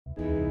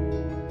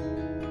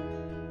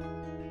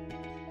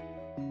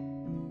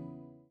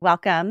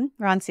Welcome,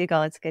 Ron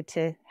Siegel. It's good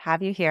to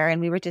have you here.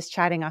 And we were just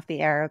chatting off the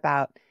air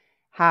about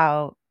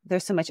how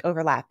there's so much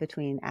overlap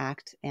between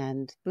ACT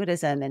and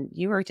Buddhism. And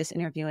you were just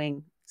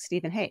interviewing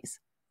Stephen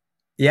Hayes.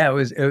 Yeah, it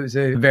was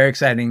a very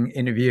exciting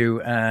interview.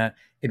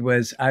 It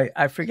was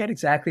I forget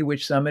exactly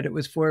which summit it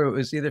was for. It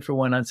was either for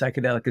one on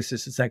psychedelic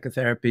assisted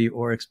psychotherapy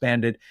or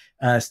expanded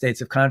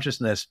states of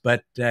consciousness.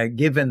 But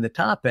given the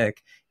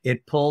topic,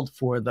 it pulled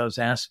for those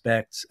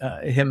aspects.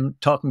 Him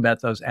talking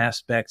about those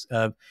aspects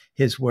of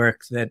his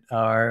work that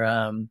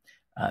are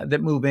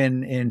that move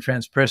in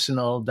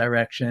transpersonal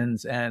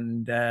directions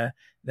and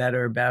that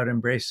are about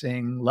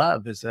embracing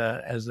love as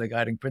the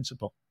guiding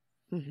principle.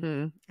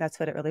 That's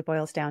what it really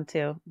boils down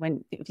to.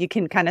 When you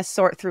can kind of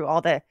sort through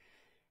all the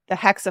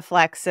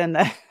hexaflex and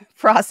the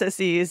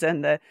processes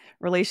and the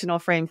relational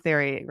frame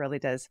theory, it really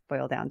does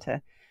boil down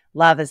to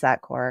love as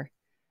that core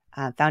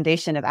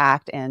foundation of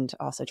ACT, and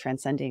also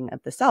transcending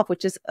of the self,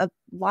 which is a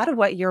lot of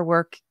what your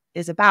work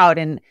is about.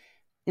 And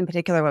in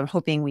particular, what I'm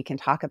hoping we can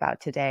talk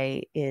about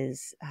today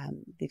is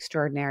the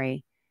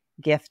extraordinary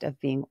gift of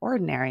being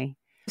ordinary.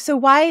 So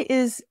why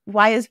is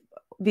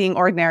being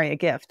ordinary a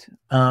gift?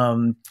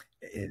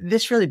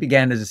 This really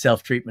began as a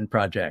self-treatment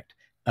project.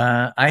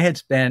 I had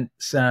spent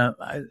some.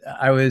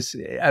 I was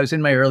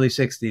in my early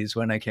 60s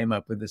when I came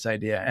up with this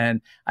idea,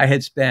 and I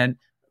had spent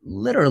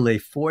literally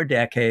 4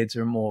 decades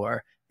or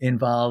more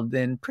involved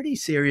in pretty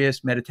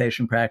serious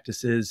meditation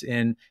practices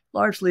in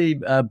largely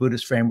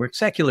Buddhist frameworks,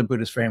 secular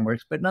Buddhist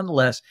frameworks, but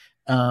nonetheless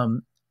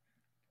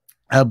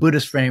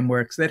Buddhist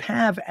frameworks that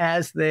have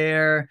as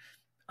their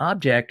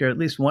object, or at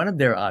least one of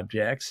their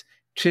objects,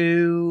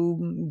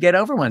 to get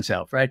over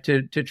oneself, right?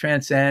 To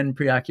transcend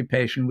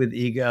preoccupation with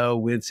ego,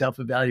 with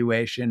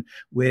self-evaluation,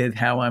 with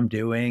how I'm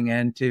doing,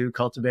 and to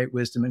cultivate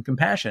wisdom and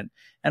compassion.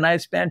 And I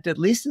spent at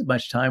least as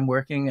much time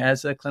working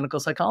as a clinical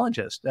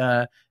psychologist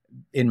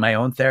in my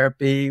own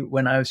therapy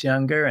when I was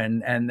younger,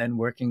 and then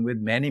working with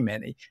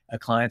many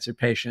clients or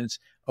patients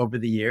over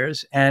the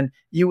years. And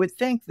you would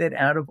think that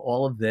out of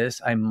all of this,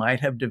 I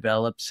might have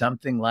developed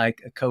something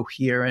like a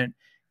coherent,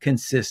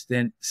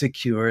 consistent,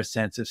 secure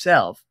sense of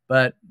self.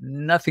 But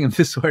nothing of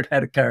this sort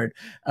had occurred.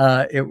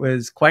 It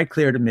was quite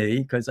clear to me,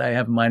 because I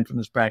have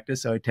mindfulness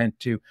practice, so I tend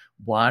to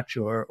watch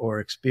or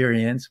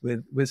experience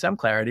with some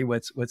clarity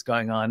what's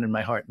going on in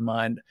my heart and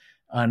mind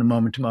on a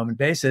moment-to-moment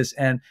basis.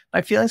 And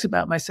my feelings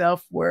about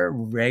myself were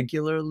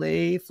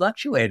regularly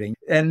fluctuating.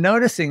 And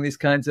noticing these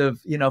kinds of,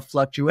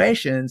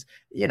 fluctuations,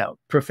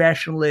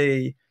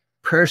 professionally,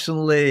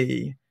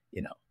 personally,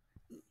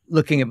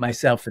 looking at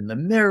myself in the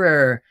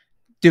mirror,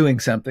 doing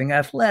something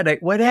athletic,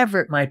 whatever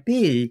it might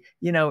be,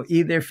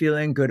 either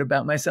feeling good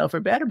about myself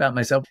or bad about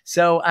myself.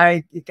 So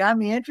it got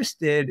me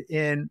interested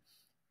in,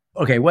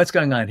 okay, what's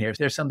going on here?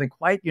 There's something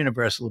quite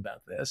universal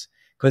about this,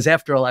 because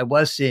after all, I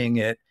was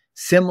seeing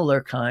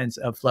similar kinds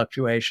of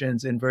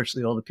fluctuations in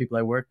virtually all the people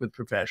I work with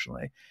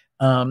professionally.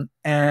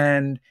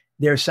 And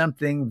there's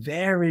something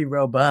very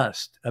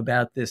robust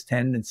about this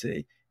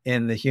tendency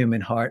in the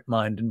human heart,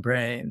 mind, and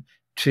brain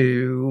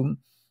to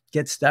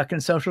get stuck in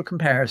social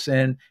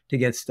comparison, to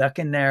get stuck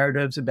in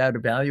narratives about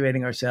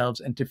evaluating ourselves,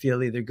 and to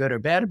feel either good or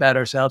bad about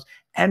ourselves.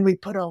 And we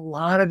put a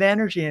lot of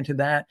energy into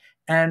that.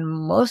 And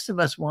most of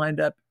us wind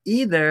up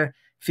either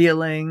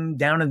feeling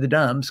down in the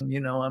dumps,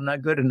 I'm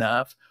not good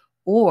enough,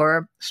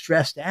 or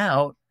stressed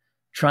out,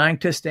 trying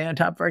to stay on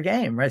top of our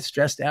game, right?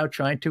 Stressed out,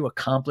 trying to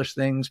accomplish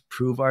things,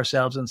 prove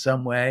ourselves in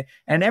some way.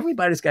 And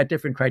everybody's got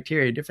different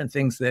criteria, different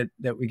things that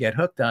we get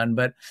hooked on.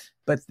 But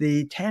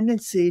the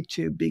tendency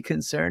to be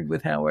concerned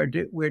with how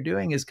we're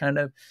doing is kind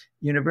of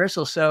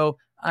universal. So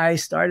I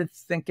started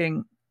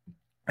thinking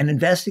and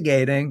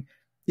investigating,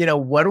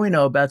 what do we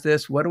know about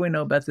this? What do we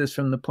know about this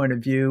from the point of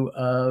view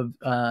of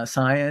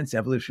science,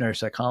 evolutionary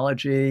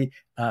psychology,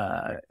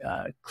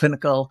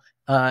 clinical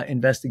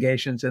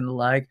investigations and the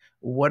like?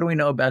 What do we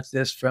know about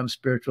this from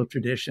spiritual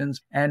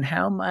traditions? And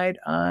how might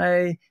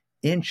I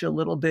inch a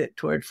little bit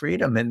toward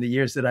freedom in the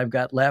years that I've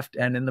got left,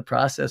 and in the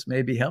process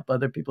maybe help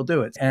other people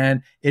do it?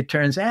 And it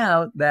turns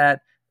out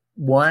that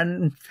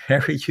one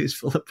very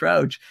useful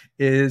approach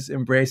is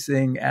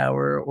embracing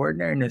our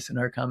ordinariness and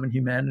our common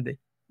humanity.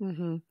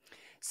 Mm-hmm.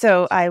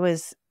 So I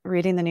was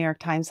reading the New York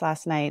Times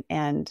last night,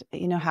 and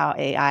you know how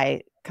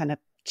AI kind of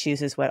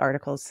chooses what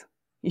articles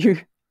you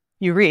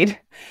read.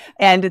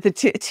 And the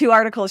two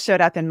articles showed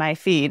up in my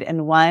feed,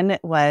 and one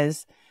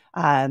was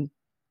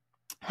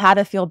how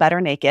to feel better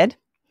naked.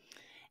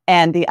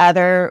 And the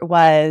other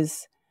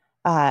was,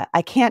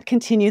 I can't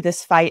continue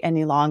this fight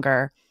any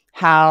longer.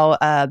 How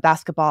a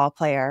basketball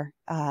player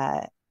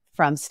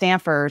from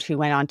Stanford who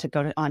went on to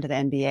go on to the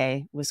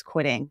NBA was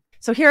quitting.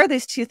 So here are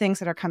these two things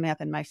that are coming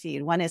up in my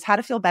feed. One is how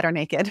to feel better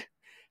naked.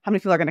 How many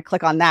people are going to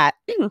click on that?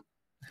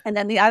 And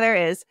then the other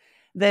is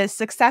the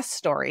success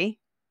story,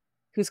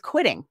 who's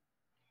quitting.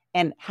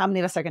 And how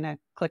many of us are going to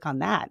click on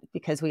that?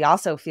 Because we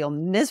also feel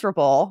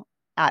miserable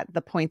at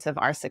the points of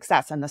our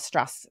success and the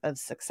stress of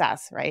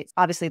success, right?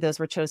 Obviously, those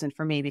were chosen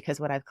for me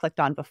because what I've clicked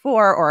on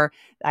before, or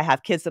I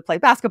have kids that play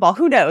basketball,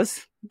 who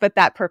knows? But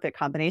that perfect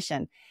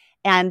combination.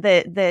 And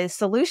the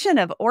solution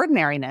of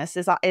ordinariness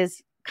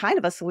is kind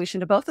of a solution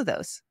to both of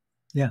those.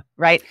 Yeah.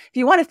 Right. If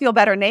you want to feel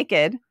better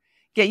naked,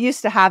 get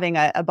used to having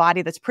a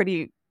body that's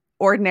pretty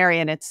ordinary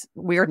in its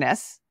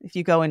weirdness. If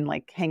you go and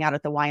like hang out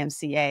at the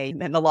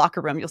YMCA in the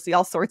locker room, you'll see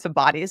all sorts of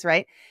bodies.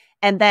 Right.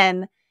 And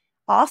then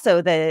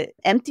also the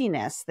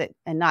emptiness that,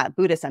 and not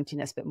Buddhist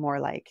emptiness, but more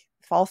like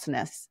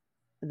falseness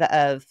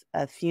of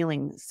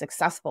feeling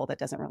successful that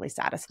doesn't really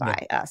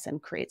satisfy us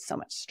and creates so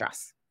much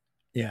stress.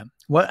 Yeah.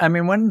 Well, I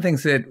mean, one of the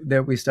things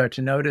that we start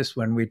to notice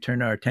when we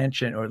turn our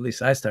attention, or at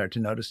least I start to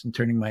notice in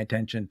turning my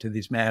attention to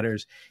these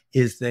matters,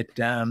 is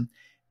that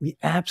we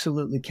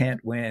absolutely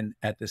can't win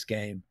at this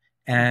game.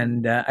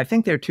 And I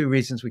think there are two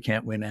reasons we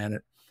can't win at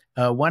it.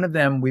 One of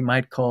them we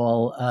might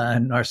call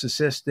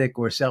narcissistic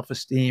or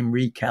self-esteem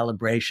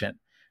recalibration,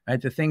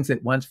 right? The things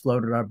that once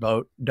floated our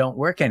boat don't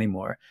work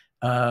anymore.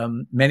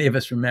 Many of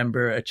us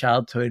remember a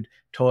childhood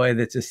toy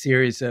that's a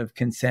series of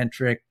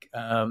concentric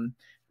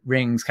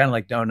rings, kind of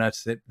like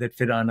donuts that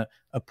fit on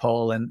a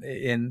pole,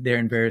 and they're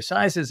in various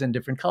sizes and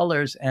different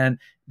colors. And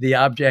the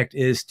object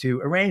is to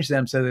arrange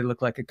them so they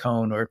look like a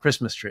cone or a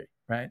Christmas tree,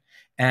 right?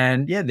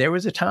 And yeah, there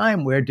was a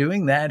time where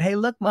doing that, hey,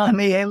 look,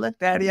 mommy, hey, look,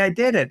 daddy, I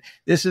did it.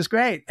 This is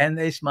great. And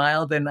they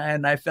smiled and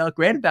I felt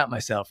great about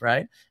myself,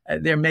 right?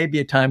 There may be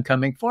a time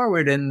coming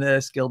forward in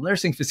the skilled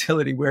nursing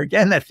facility where,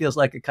 again, that feels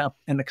like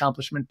an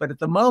accomplishment. But at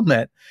the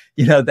moment,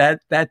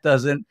 that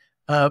doesn't,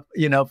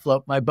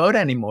 float my boat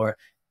anymore.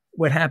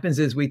 What happens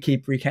is we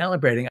keep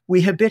recalibrating.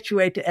 We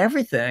habituate to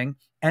everything,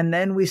 and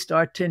then we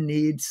start to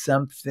need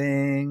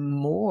something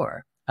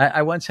more.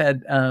 I once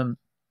had a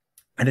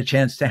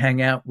chance to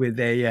hang out with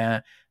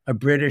a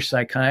British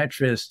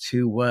psychiatrist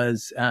who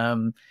was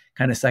kind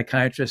of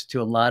psychiatrist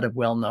to a lot of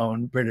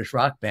well-known British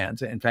rock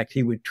bands. In fact,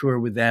 he would tour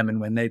with them,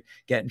 and when they'd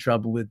get in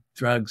trouble with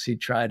drugs,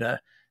 he'd try to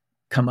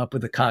come up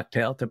with a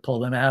cocktail to pull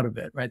them out of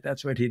it, right?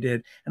 That's what he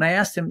did. And I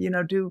asked him,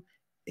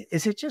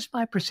 is it just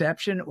my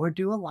perception, or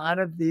do a lot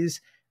of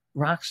these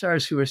rock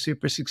stars who are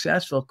super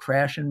successful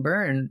crash and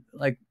burn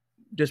like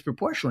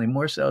disproportionately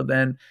more so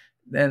than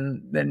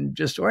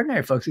just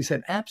ordinary folks? He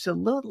said,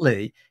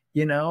 absolutely.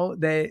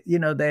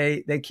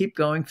 They keep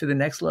going for the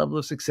next level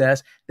of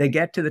success. They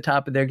get to the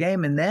top of their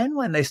game. And then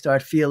when they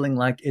start feeling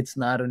like it's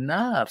not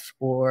enough,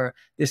 or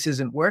this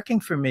isn't working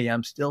for me,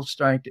 I'm still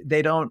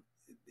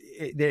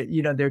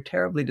they're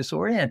terribly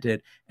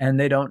disoriented, and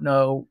they don't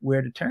know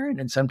where to turn.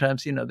 And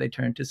sometimes, they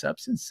turn to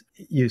substance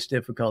use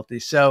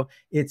difficulties. So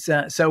it's,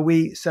 so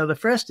the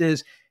first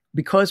is,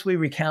 because we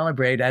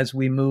recalibrate as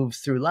we move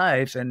through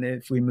life, and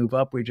if we move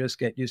up, we just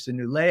get used to a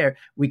new layer,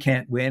 we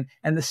can't win.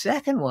 And the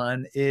second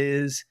one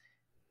is,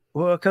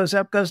 well, it goes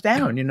up, goes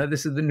down.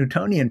 This is the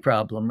Newtonian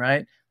problem,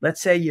 right?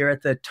 Let's say you're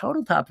at the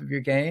total top of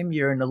your game.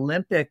 You're an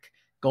Olympic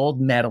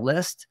gold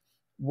medalist.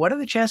 What are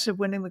the chances of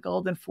winning the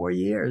gold in 4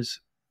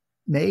 years?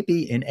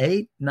 Maybe in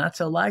 8, not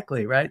so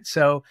likely, right?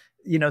 So,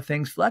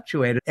 things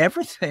fluctuate.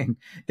 Everything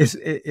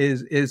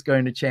is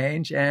going to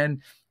change,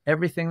 and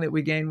everything that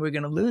we gain, we're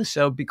going to lose.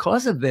 So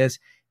because of this,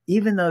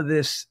 even though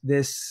this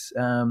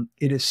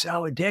it is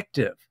so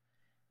addictive,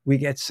 we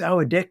get so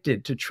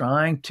addicted to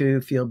trying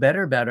to feel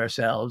better about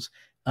ourselves,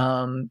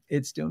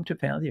 it's doomed to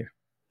failure.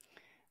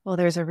 Well,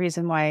 there's a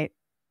reason why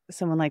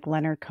someone like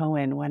Leonard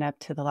Cohen went up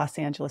to the Los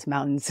Angeles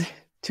mountains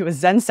to a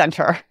Zen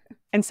center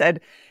and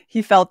said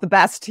he felt the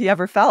best he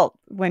ever felt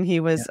when he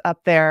was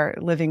up there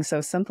living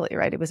so simply,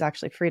 right? It was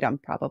actually freedom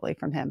probably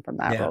from him, from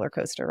that roller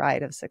coaster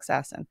ride of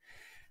success. And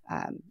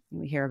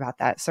we hear about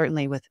that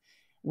certainly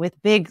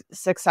with big,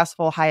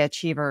 successful, high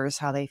achievers,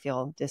 how they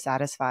feel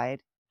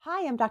dissatisfied.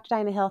 Hi, I'm Dr.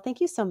 Dinah Hill.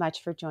 Thank you so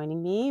much for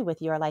joining me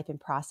with Your Life in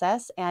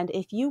Process. And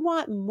if you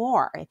want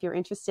more, if you're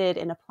interested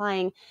in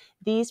applying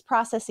these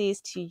processes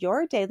to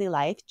your daily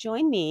life,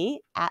 join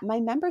me at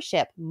my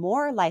membership,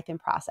 More Life in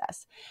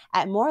Process.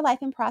 At More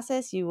Life in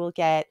Process, you will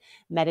get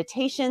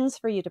meditations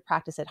for you to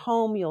practice at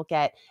home. You'll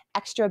get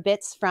extra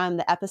bits from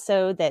the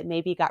episode that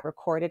maybe got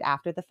recorded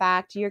after the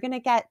fact. You're going to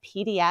get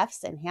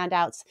PDFs and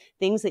handouts,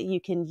 things that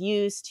you can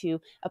use to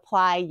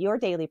apply your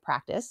daily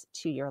practice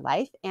to your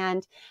life.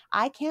 And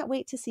I can't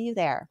wait to see you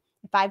there.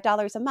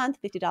 $5 a month,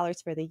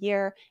 $50 for the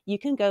year. You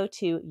can go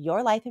to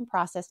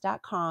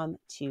yourlifeinprocess.com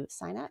to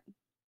sign up.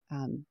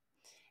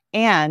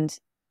 And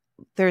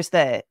there's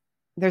a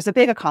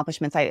big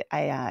accomplishments.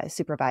 I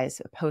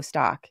supervise a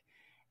postdoc,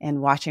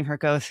 and watching her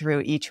go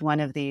through each one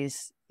of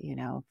these,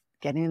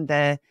 getting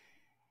the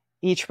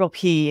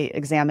EPP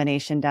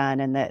examination done,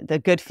 and the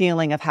good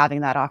feeling of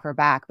having that offer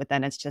back, but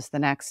then it's just the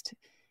next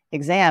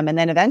exam. And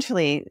then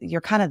eventually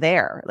you're kind of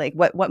there. Like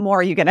what more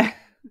are you going to,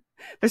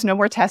 there's no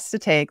more tests to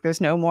take.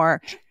 There's no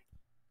more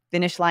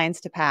finish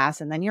lines to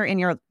pass. And then you're in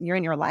your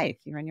life,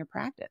 you're in your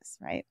practice.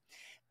 Right.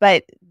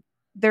 But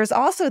there's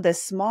also the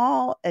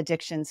small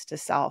addictions to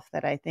self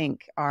that I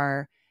think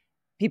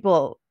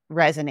people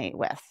resonate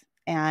with.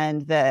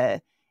 And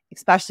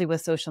especially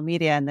with social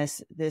media and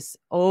this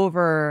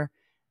over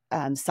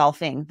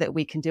selfing that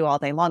we can do all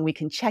day long. We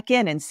can check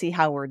in and see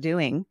how we're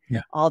doing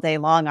all day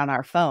long on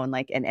our phone.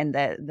 And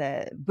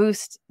the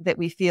boost that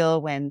we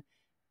feel when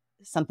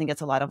something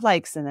gets a lot of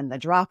likes, and then the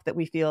drop that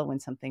we feel when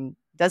something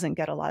doesn't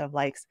get a lot of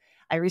likes.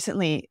 I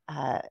recently,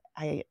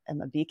 I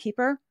am a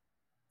beekeeper,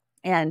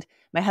 and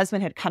my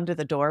husband had come to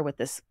the door with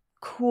this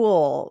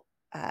cool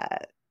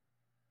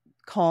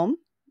comb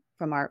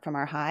from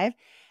our hive.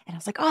 And I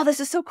was like, oh,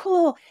 this is so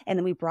cool. And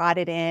then we brought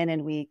it in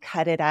and we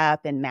cut it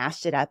up and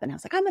mashed it up. And I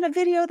was like, I'm going to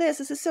video this.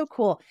 This is so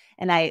cool.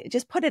 And I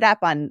just put it up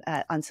on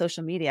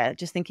social media,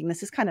 just thinking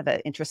this is kind of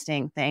an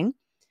interesting thing.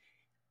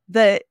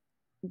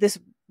 This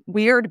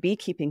weird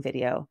beekeeping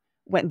video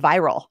went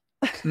viral.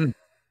 Mm.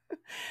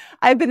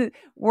 I've been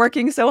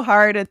working so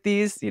hard at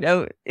these,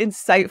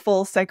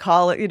 insightful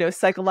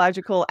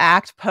psychological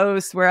act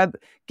posts where I'm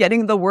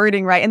getting the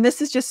wording right. And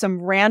this is just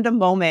some random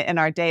moment in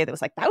our day that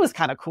was like, that was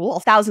kind of cool.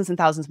 Thousands and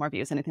thousands more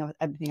views than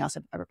anything else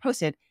I've ever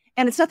posted.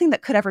 And it's nothing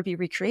that could ever be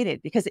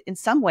recreated, because in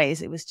some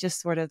ways it was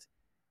just sort of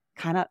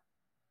kind of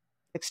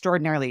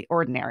extraordinarily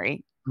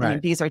ordinary. Right. I mean,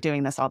 bees are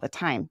doing this all the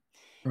time.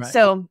 Right.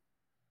 So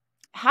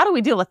how do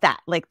we deal with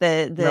that? Like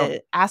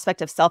the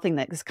aspect of selfing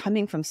that is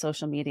coming from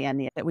social media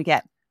and that we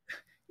get.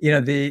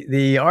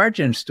 The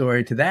origin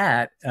story to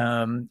that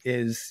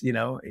is,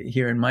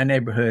 here in my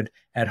neighborhood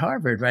at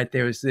Harvard, right?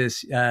 There was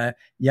this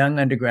young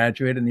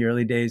undergraduate in the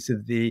early days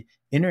of the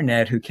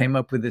internet who came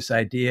up with this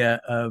idea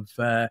of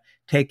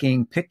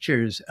taking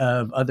pictures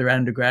of other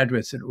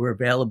undergraduates that were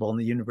available in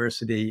the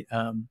university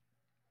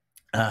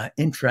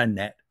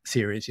intranet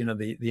series,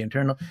 the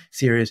internal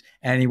series.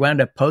 And he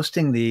wound up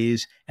posting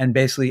these and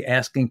basically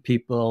asking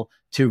people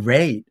to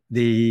rate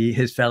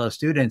his fellow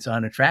students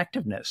on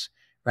attractiveness.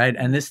 Right.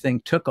 And this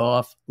thing took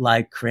off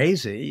like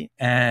crazy.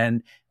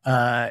 And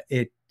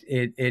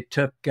it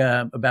took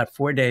about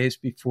 4 days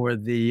before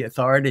the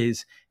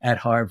authorities at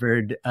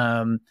Harvard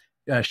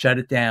shut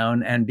it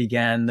down and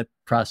began the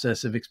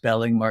process of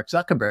expelling Mark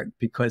Zuckerberg,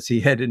 because he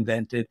had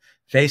invented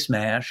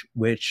FaceMash,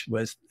 which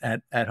was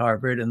at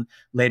Harvard and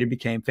later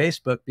became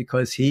Facebook,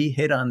 because he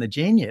hit on the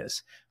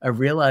genius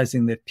of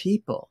realizing that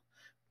people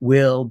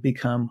will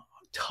become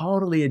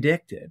totally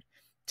addicted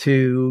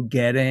to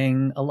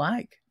getting a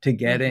like, to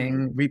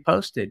getting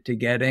reposted, to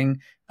getting,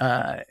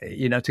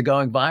 to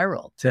going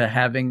viral, to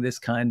having this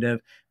kind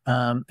of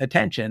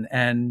attention.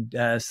 And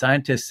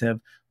scientists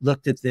have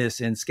looked at this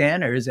in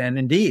scanners, and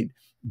indeed,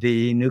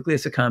 the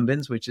nucleus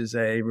accumbens, which is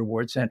a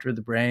reward center of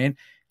the brain,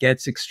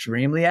 gets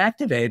extremely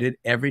activated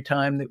every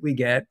time that we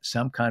get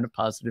some kind of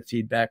positive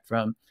feedback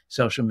from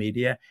social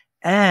media.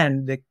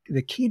 And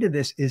the key to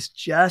this is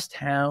just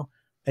how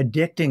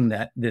addicting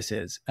that this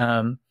is.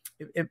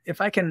 If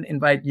I can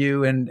invite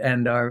you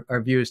and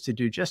our viewers to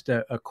do just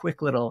a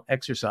quick little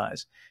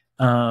exercise,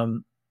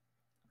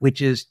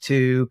 which is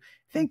to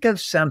think of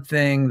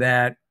something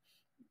that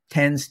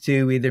tends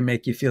to either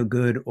make you feel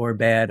good or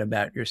bad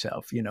about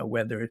yourself,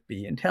 whether it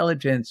be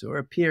intelligence or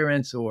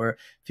appearance or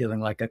feeling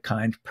like a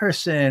kind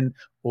person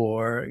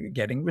or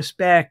getting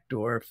respect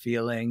or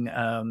feeling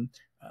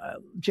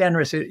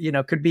generous.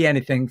 Could be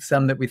anything,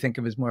 some that we think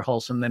of as more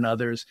wholesome than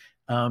others.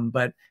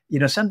 But,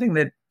 something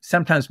that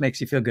sometimes makes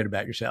you feel good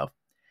about yourself.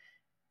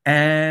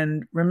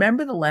 And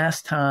remember the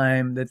last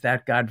time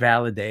that got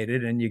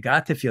validated and you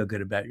got to feel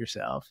good about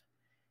yourself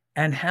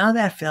and how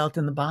that felt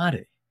in the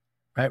body,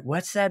 right?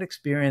 What's that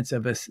experience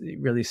of a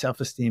really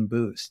self-esteem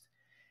boost?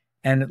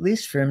 And at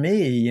least for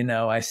me,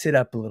 I sit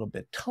up a little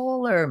bit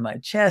taller, my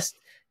chest,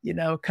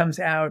 comes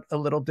out a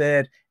little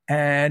bit,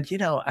 and,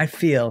 I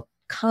feel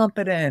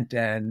competent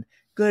and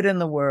good in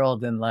the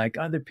world, and like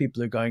other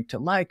people are going to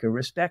like or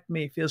respect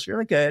me. It feels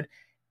really good.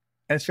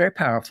 And it's very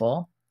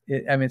powerful.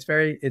 It's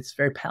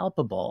very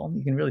palpable.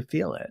 You can really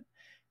feel it.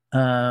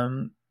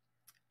 And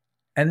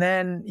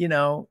then,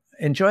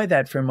 enjoy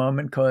that for a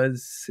moment,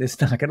 because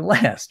it's not going to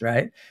last,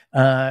 right?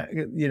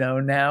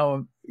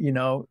 Now,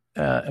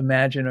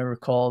 imagine or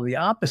recall the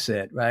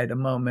opposite, right? A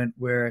moment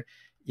where,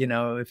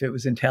 if it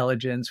was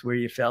intelligence, where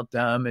you felt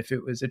dumb, if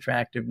it was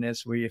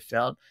attractiveness, where you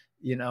felt,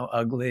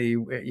 ugly,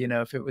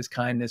 if it was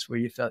kindness, where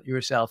you felt you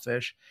were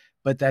selfish,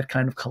 but that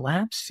kind of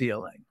collapse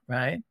feeling,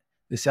 right?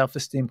 The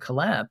self-esteem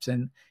collapse.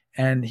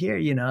 And here,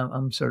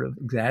 I'm sort of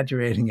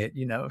exaggerating it,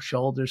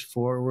 shoulders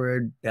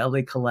forward,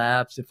 belly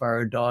collapse. If I were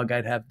a dog,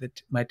 I'd have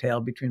my tail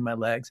between my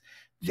legs.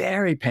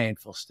 Very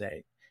painful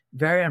state,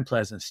 very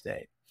unpleasant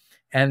state.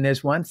 And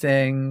there's one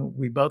thing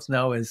we both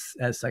know as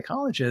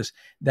psychologists,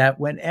 that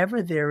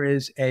whenever there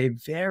is a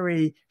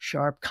very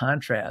sharp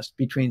contrast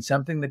between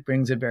something that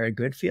brings a very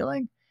good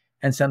feeling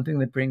and something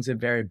that brings a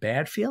very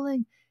bad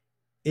feeling,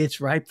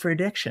 it's ripe for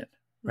addiction,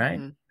 right?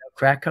 Mm-hmm.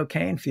 Crack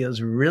cocaine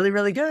feels really,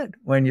 really good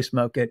when you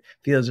smoke it,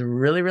 feels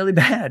really, really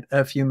bad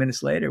a few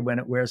minutes later when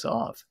it wears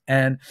off.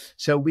 And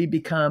so we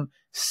become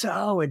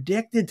so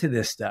addicted to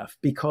this stuff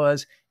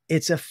because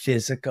it's a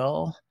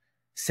physical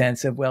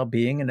sense of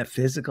well-being and a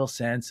physical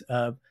sense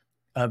of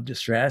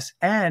distress.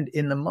 And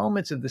in the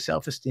moments of the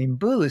self-esteem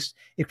boost,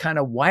 it kind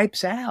of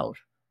wipes out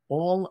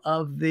all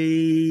of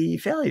the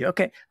failure.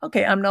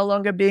 Okay, I'm no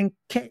longer being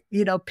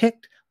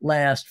picked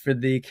last for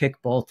the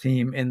kickball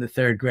team in the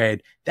third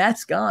grade.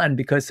 That's gone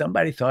because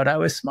somebody thought I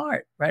was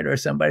smart, right? Or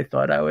somebody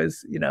thought I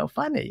was,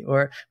 funny,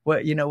 or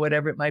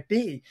whatever it might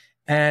be.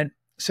 And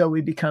so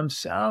we become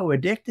so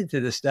addicted to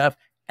this stuff.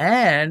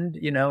 And,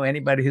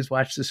 anybody who's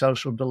watched The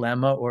Social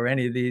Dilemma or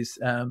any of these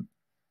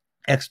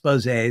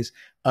exposés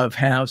of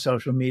how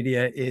social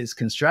media is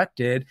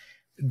constructed,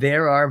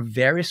 there are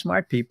very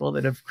smart people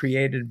that have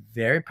created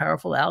very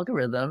powerful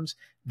algorithms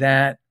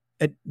that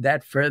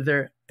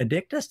further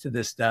addict us to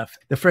this stuff.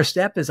 The first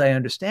step, as I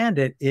understand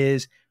it,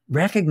 is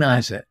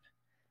recognize it.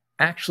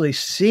 Actually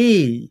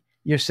see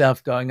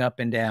yourself going up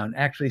and down.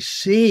 Actually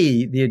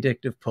see the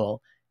addictive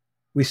pull.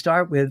 We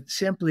start with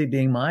simply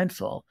being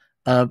mindful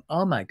of,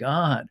 oh my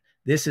God,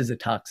 this is a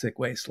toxic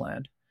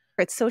wasteland.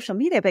 It's social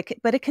media,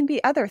 but it can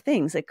be other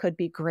things. It could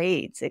be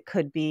grades. It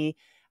could be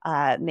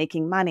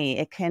making money.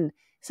 It can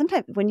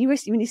sometimes when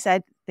you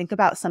said think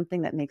about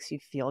something that makes you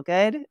feel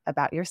good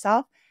about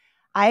yourself.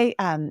 I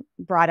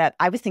brought up.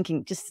 I was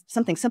thinking just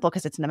something simple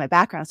because it's in my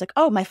background. It's like,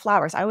 oh, my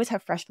flowers. I always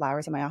have fresh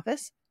flowers in my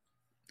office,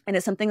 and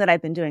it's something that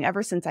I've been doing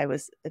ever since I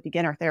was a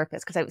beginner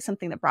therapist because it was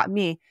something that brought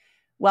me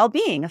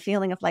well-being, a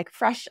feeling of like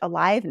fresh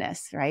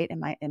aliveness, right,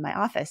 in my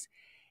office.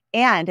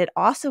 And it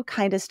also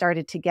kind of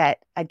started to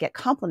I'd get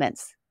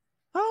compliments.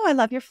 Oh, I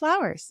love your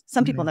flowers.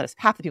 Some people notice,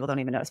 half the people don't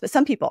even notice, but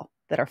some people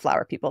that are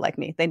flower people like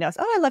me, they notice,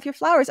 oh, I love your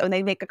flowers. Oh, and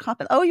they make a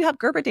compliment. Oh, you have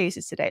Gerber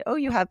daisies today. Oh,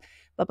 you have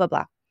blah, blah,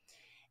 blah.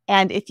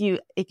 And if you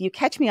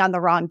catch me on the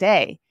wrong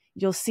day,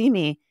 you'll see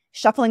me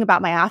shuffling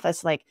about my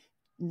office, like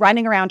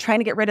running around, trying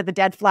to get rid of the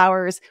dead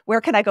flowers.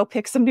 Where can I go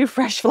pick some new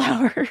fresh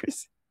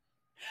flowers?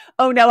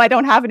 Oh no, I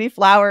don't have any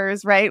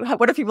flowers, right?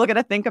 What are people going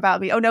to think about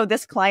me? Oh no,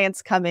 this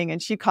client's coming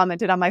and she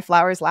commented on my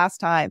flowers last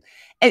time.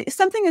 And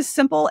something as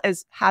simple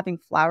as having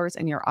flowers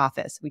in your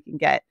office,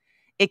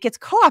 it gets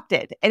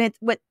co-opted. And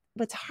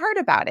what's hard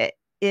about it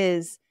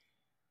is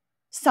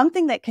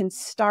something that can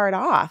start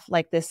off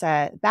like this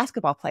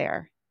basketball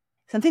player.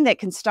 Something that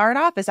can start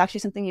off is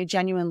actually something you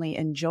genuinely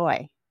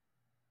enjoy.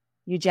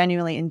 You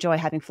genuinely enjoy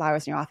having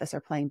flowers in your office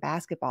or playing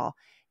basketball.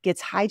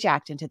 Gets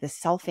hijacked into this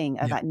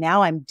selfing of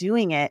now I'm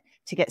doing it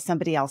to get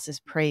somebody else's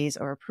praise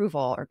or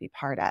approval or be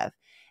part of.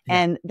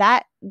 Yeah.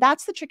 And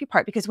that's the tricky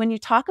part, because when you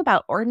talk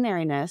about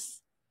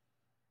ordinariness,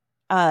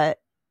 there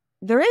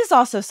is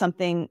also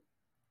something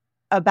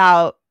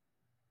about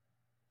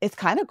it's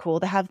kind of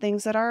cool to have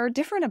things that are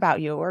different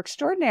about you or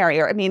extraordinary,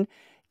 or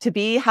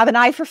to have an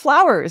eye for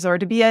flowers or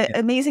to be an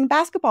amazing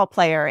basketball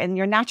player and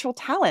your natural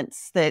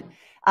talents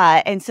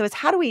and so it's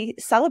how do we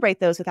celebrate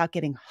those without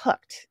getting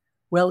hooked?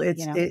 Well,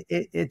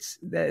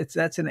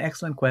 that's an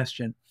excellent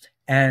question.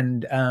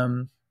 And,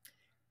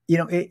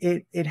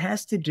 it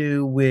has to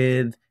do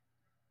with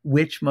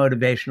which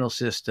motivational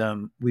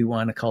system we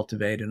want to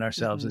cultivate in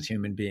ourselves as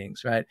human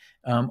beings, right?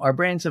 Our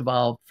brains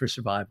evolved for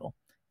survival,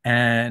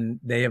 and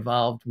there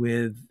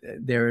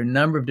are a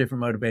number of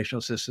different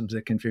motivational systems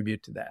that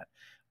contribute to that.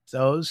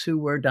 Those who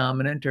were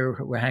dominant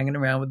or were hanging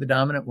around with the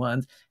dominant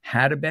ones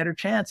had a better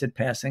chance at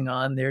passing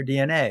on their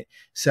DNA.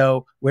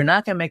 So we're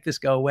not going to make this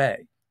go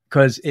away,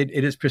 because it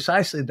is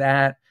precisely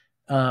that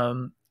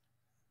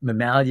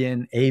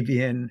mammalian,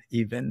 avian,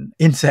 even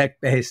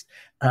insect-based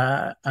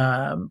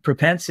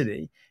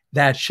propensity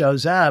that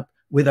shows up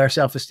with our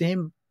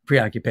self-esteem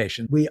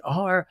preoccupation. We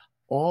are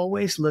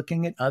always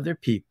looking at other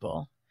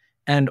people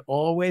and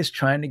always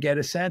trying to get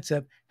a sense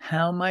of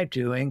how am I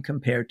doing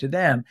compared to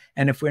them?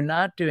 And if we're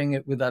not doing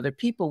it with other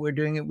people, we're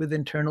doing it with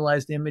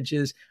internalized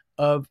images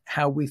of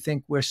how we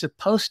think we're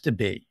supposed to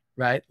be,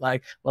 right?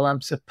 Like, well,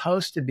 I'm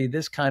supposed to be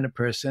this kind of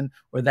person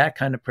or that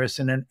kind of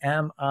person.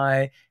 And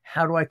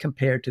how do I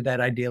compare to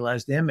that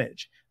idealized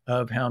image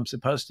of how I'm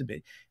supposed to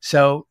be?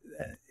 So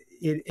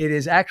it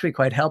is actually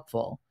quite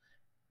helpful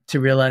to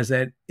realize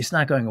that it's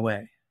not going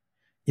away.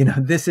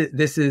 This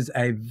is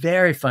a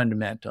very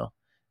fundamental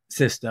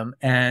system.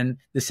 And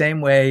the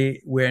same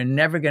way we're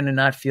never going to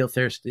not feel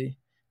thirsty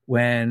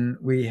when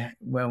we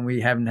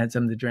haven't had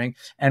something to drink,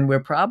 and we're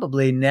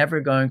probably never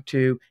going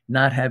to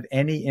not have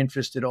any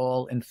interest at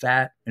all in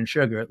fat and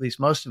sugar. At least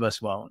most of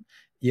us won't,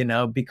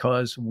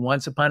 because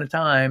once upon a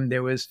time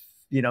there was,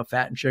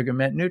 fat and sugar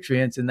meant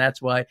nutrients, and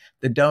that's why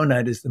the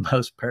donut is the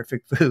most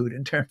perfect food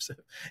in terms of,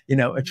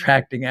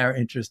 attracting our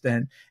interest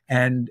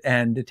and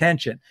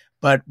attention.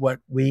 But what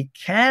we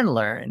can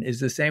learn is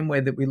the same way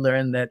that we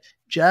learn that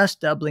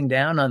just doubling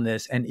down on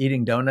this and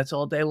eating donuts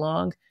all day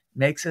long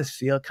makes us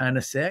feel kind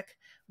of sick.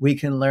 We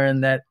can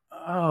learn that,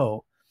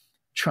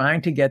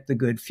 trying to get the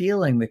good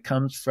feeling that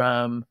comes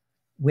from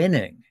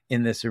winning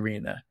in this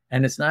arena.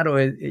 And it's not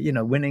always,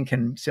 winning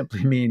can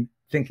simply mean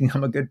thinking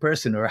I'm a good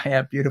person or I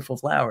have beautiful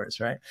flowers,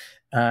 right?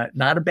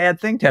 Not a bad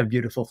thing to have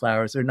beautiful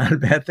flowers, or not a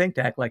bad thing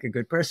to act like a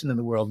good person in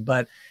the world,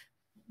 but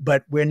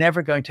we're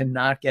never going to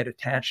not get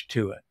attached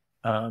to it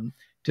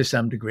to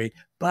some degree.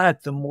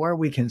 But the more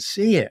we can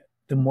see it,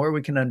 the more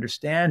we can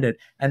understand it,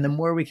 and the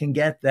more we can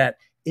get that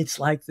it's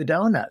like the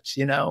donuts,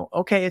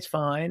 okay, it's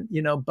fine,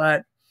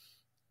 but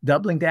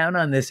doubling down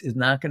on this is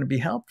not going to be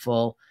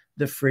helpful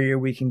the freer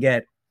we can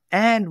get.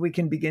 And we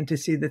can begin to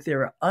see that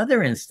there are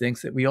other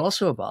instincts that we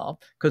also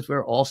evolved, because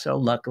we're also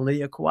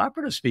luckily a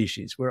cooperative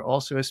species. We're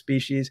also a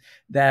species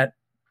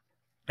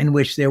in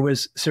which there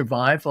was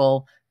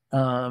survival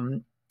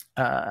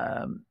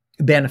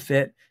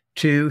benefit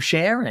to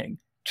sharing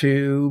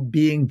to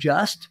being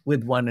just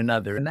with one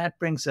another. And that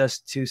brings us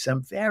to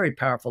some very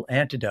powerful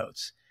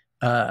antidotes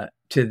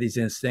to these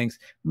instincts,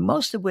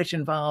 most of which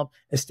involve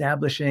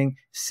establishing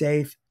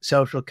safe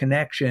social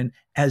connection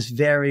as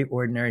very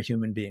ordinary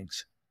human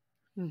beings.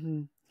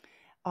 Mm-hmm.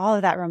 All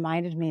of that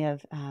reminded me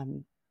of,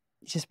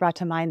 just brought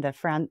to mind the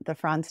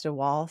Franz de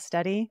Waal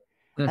study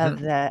of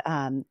Mm-hmm.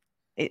 the,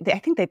 I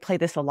think they play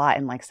this a lot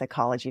in like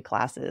psychology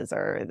classes,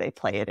 or they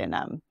play it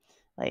in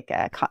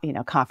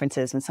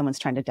conferences when someone's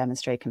trying to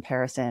demonstrate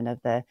comparison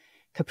of the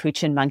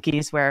capuchin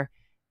monkeys, where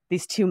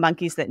these two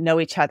monkeys that know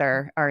each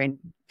other are in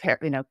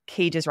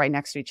cages right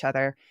next to each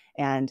other,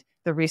 and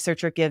the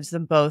researcher gives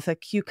them both a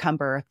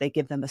cucumber if they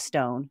give them a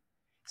stone.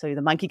 So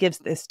the monkey gives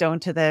the stone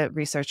to the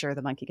researcher,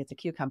 the monkey gets a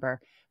cucumber,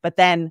 but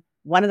then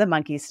one of the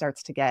monkeys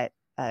starts to get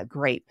a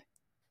grape.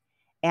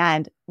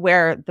 And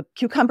where the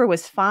cucumber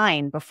was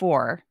fine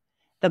before,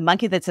 the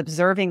monkey that's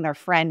observing their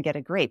friend get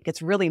a grape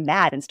gets really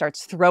mad and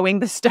starts throwing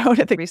the stone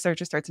at the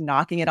researcher, starts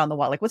knocking it on the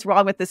wall. Like, what's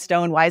wrong with this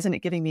stone? Why isn't it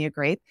giving me a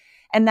grape?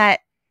 And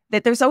that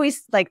there's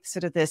always like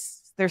sort of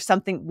this, there's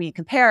something, we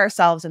compare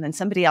ourselves and then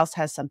somebody else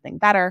has something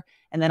better.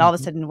 And then all of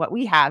a sudden what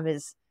we have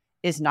is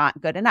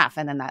not good enough.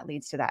 And then that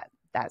leads to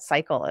that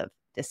cycle of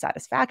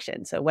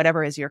dissatisfaction. So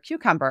whatever is your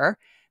cucumber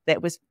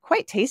that was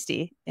quite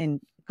tasty and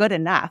good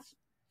enough,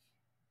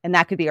 and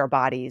that could be our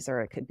bodies,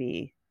 or it could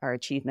be our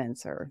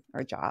achievements or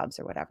our jobs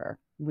or whatever,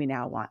 we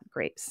now want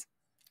grapes.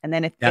 And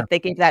then if they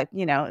gave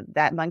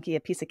that monkey a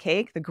piece of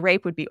cake, the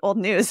grape would be old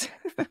news.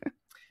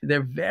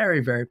 They're very,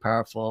 very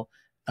powerful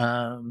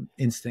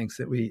instincts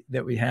that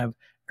we have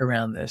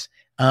around this.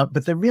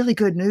 But the really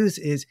good news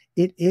is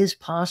it is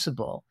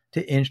possible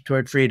to inch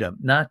toward freedom,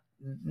 not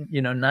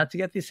to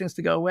get these things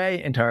to go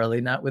away entirely,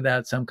 not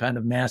without some kind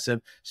of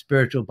massive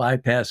spiritual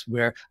bypass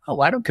where,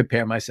 I don't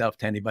compare myself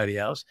to anybody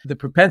else. The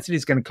propensity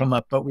is going to come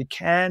up, but we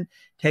can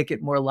take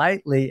it more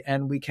lightly,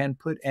 and we can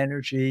put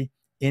energy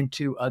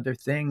into other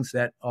things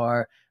that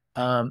are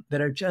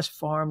just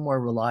far more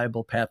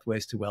reliable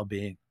pathways to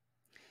well-being.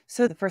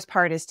 So the first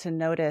part is to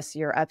notice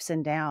your ups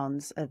and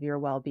downs of your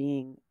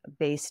well-being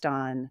based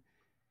on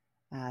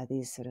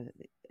these sort of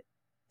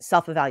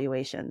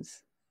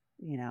self-evaluations,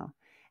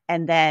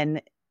 and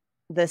then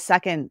the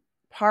second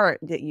part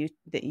that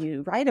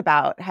you write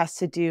about has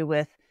to do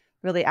with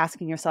really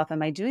asking yourself,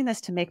 am I doing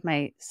this to make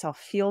myself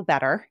feel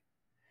better?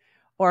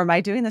 Or am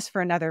I doing this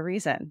for another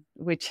reason,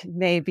 which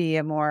may be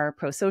a more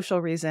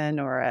pro-social reason,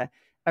 or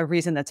a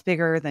reason that's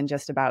bigger than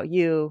just about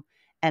you?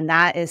 And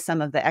that is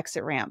some of the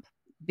exit ramp,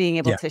 being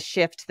able to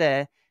shift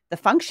the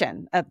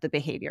function of the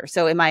behavior.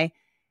 So am I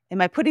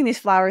putting these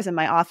flowers in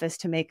my office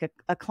to make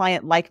a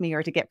client like me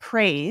or to get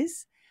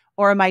praise?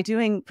 Or am I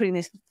putting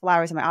these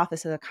flowers in my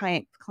office so the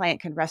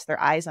client can rest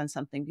their eyes on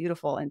something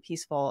beautiful and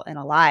peaceful and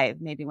alive,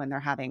 maybe when they're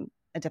having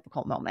a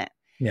difficult moment?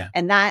 Yeah.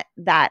 And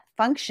that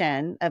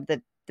function of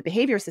the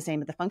behavior is the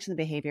same, but the function of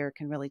the behavior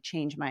can really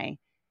change my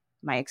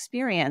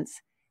experience.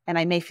 And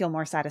I may feel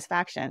more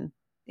satisfaction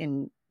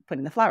in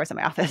putting the flowers in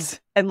my office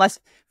and less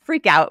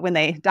freak out when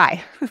they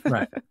die.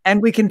 Right.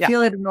 And we can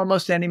feel it in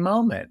almost any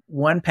moment.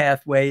 One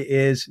pathway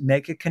is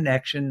make a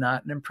connection,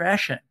 not an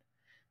impression.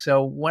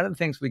 So one of the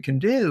things we can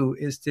do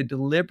is to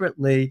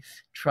deliberately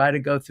try to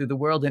go through the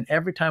world. And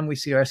every time we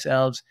see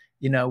ourselves,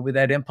 with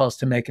that impulse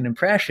to make an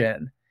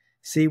impression,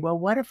 see, well,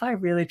 what if I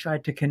really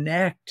tried to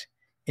connect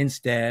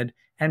instead,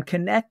 and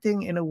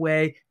connecting in a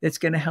way that's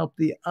going to help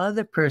the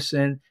other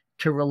person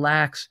to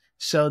relax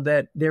so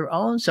that their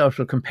own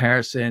social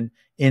comparison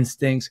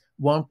instincts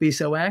won't be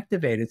so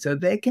activated, so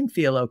they can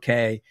feel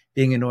okay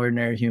being an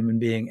ordinary human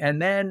being.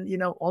 And then,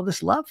 all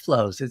this love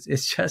flows.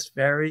 It's just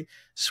very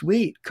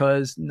sweet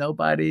because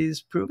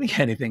nobody's proving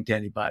anything to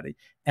anybody.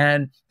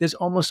 And there's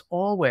almost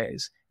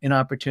always an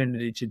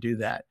opportunity to do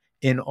that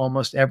in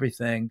almost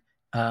everything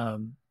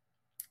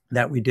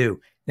that we do.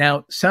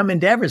 Now, some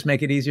endeavors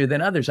make it easier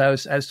than others. I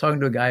was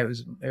talking to a guy,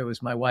 it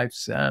was my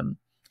wife's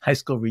high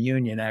school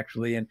reunion,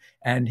 actually,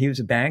 and he was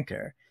a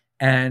banker.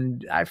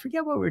 And I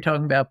forget what we were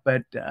talking about,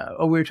 but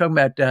we were talking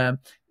about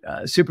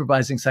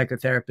supervising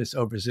psychotherapists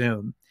over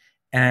Zoom.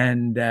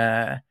 And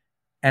I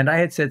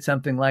had said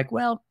something like,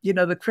 well,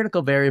 the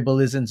critical variable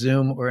isn't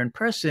Zoom or in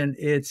person.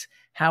 It's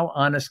how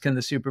honest can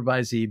the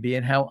supervisee be,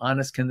 and how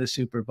honest can the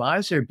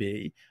supervisor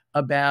be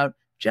about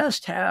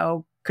just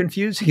how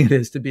confusing it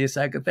is to be a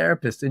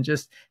psychotherapist, and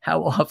just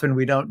how often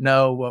we don't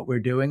know what we're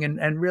doing,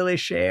 and really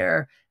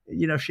share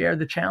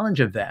the challenge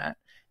of that.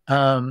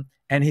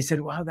 And he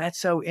said, wow, that's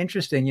so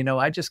interesting.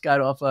 I just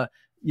got off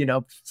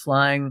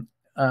flying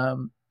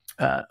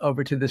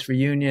over to this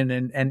reunion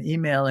and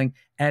emailing,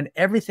 and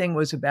everything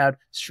was about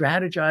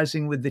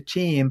strategizing with the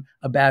team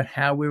about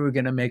how we were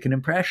going to make an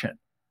impression,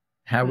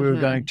 how we were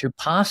going to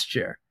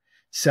posture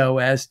so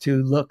as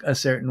to look a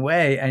certain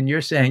way. And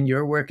you're saying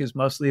your work is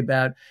mostly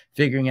about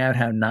figuring out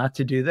how not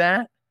to do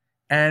that.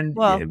 And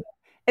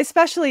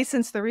especially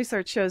since the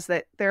research shows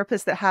that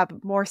therapists that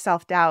have more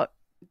self-doubt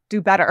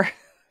do better.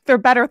 They're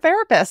better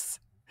therapists.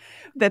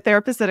 The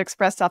therapists that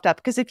express self-doubt,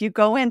 because if you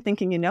go in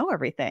thinking you know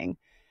everything,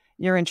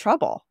 you're in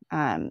trouble.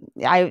 I'm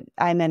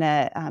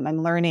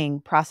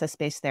learning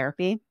process-based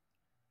therapy,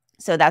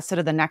 So that's sort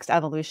of the next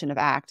evolution of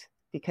ACT,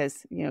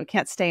 because, you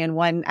can't stay in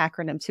one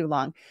acronym too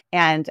long.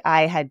 And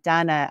I had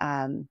done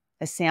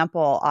a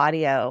sample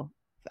audio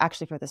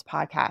actually for this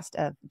podcast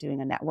of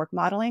doing a network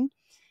modeling.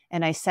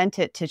 And I sent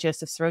it to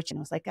Joseph Sroach, and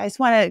I was like, I just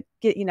want to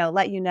get,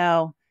 let you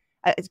know,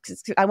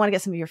 I want to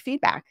get some of your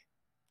feedback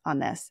on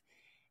this.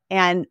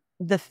 And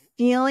the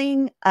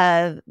feeling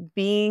of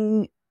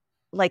being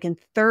like in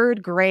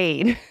third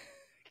grade,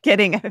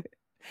 getting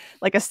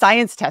like a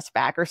science test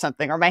back or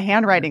something, or my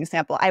handwriting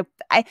sample,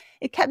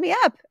 it kept me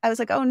up. I was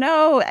like, oh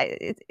no,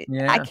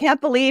 I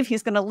can't believe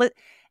he's going to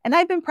and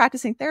I've been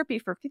practicing therapy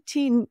for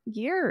 15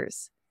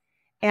 years.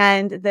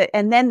 And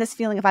then this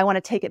feeling of, I want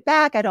to take it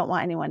back. I don't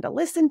want anyone to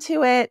listen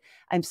to it.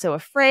 I'm so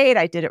afraid.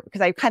 I did it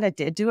because I kind of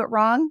did do it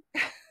wrong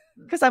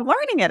because I'm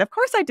learning it. Of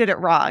course I did it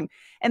wrong.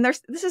 And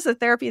this is a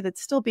therapy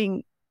that's still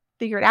being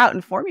figured out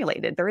and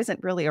formulated. There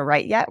isn't really a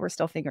right yet. We're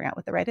still figuring out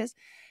what the right is.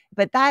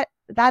 But that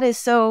is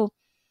so,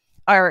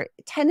 our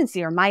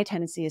tendency, or my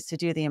tendency, is to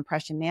do the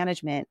impression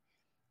management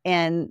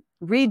and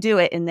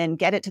redo it and then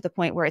get it to the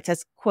point where it's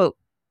as, quote,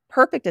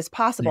 perfect as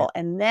possible.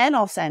 Yeah. And then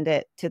I'll send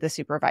it to the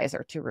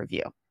supervisor to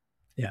review.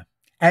 Yeah.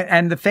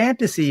 And the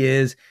fantasy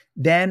is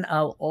then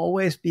I'll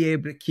always be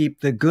able to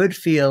keep the good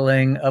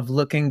feeling of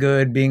looking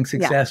good, being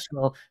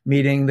successful,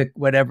 meeting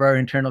whatever our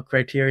internal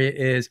criteria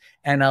is,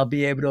 and I'll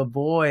be able to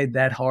avoid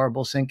that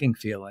horrible sinking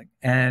feeling.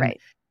 And,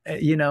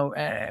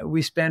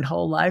 we spend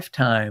whole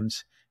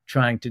lifetimes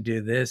trying to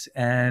do this,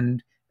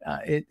 and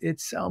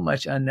it's so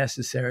much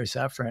unnecessary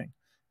suffering.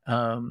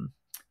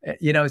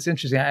 It's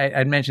interesting.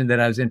 I'd mentioned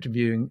that I was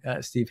interviewing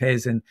Steve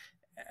Hayes, and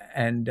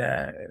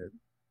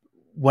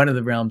one of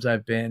the realms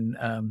I've been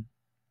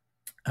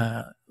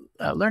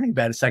learning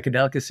about is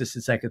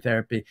psychedelic-assisted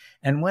psychotherapy.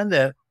 And one of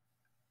the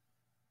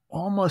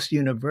almost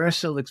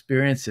universal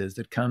experiences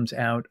that comes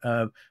out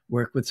of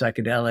work with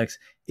psychedelics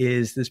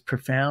is this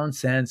profound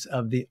sense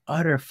of the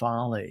utter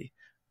folly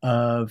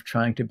of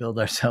trying to build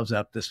ourselves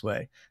up this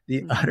way,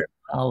 the utter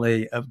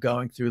folly of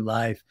going through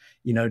life,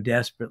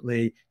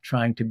 desperately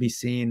trying to be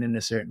seen in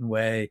a certain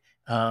way,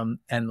 and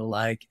the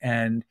like.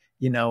 And,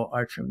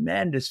 our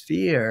tremendous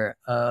fear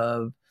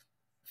of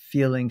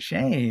feeling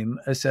shame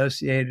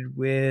associated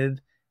with,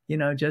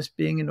 just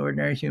being an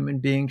ordinary human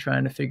being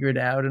trying to figure it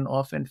out, and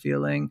often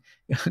feeling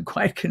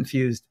quite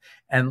confused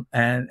and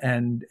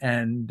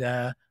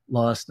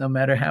lost, no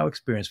matter how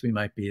experienced we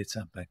might be at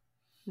something.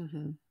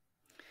 Mm-hmm.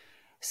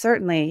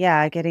 Certainly,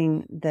 yeah,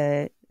 getting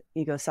the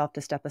ego self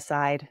to step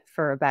aside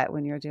for a bit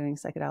when you're doing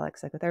psychedelic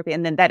psychotherapy,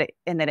 and then that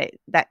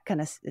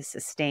kind of is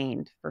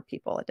sustained for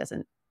people. It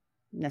doesn't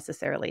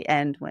necessarily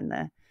end when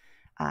the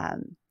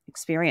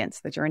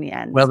the journey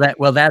ends. Well,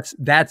 that's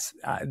the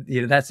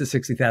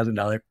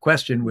 $60,000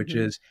 question, which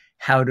is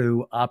how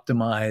to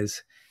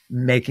optimize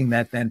making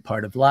that then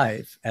part of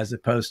life, as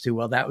opposed to,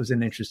 well, that was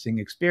an interesting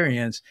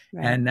experience,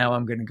 and now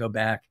I'm going to go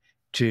back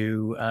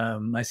to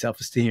my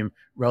self-esteem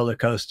roller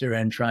coaster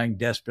and trying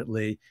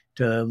desperately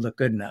to look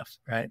good enough,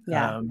 right?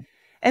 Yeah.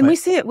 And we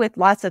see it with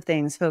lots of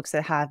things, folks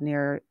that have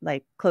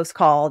close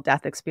call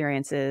death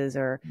experiences,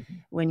 or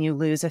when you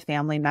lose a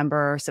family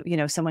member, so,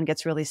 someone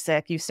gets really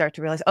sick, you start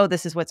to realize, oh,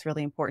 this is what's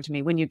really important to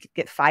me. When you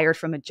get fired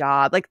from a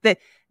job, like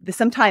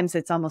sometimes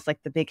it's almost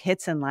like the big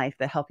hits in life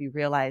that help you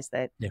realize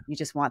that you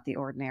just want the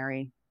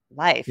ordinary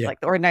life. Yeah.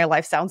 Like the ordinary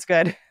life sounds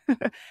good.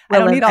 I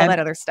don't need all that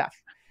other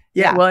stuff.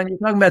 Yeah. Well, and you're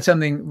talking about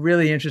something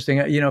really interesting.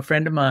 A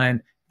friend of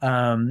mine,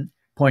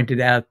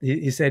 pointed out,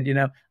 he said,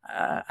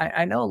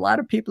 I know a lot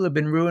of people have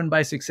been ruined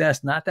by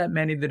success, not that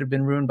many that have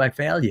been ruined by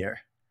failure,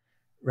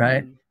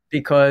 right?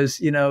 Because,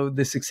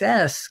 the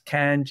success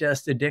can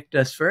just addict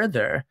us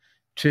further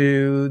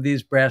to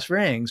these brass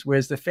rings,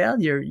 whereas the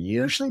failure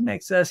usually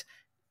makes us,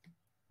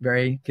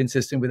 very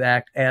consistent with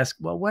ACT, ask,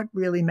 well, what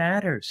really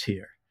matters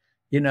here?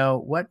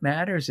 What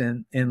matters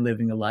in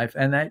living a life?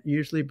 And that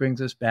usually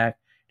brings us back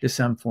to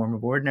some form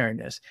of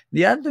ordinariness.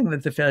 The other thing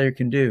that the failure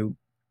can do,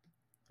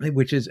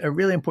 which is a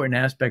really important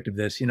aspect of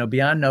this,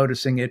 beyond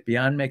noticing it,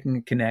 beyond making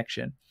a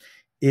connection,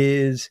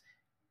 is,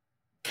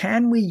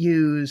 can we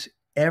use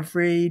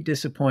every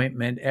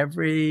disappointment,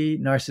 every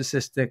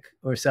narcissistic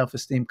or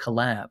self-esteem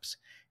collapse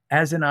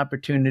as an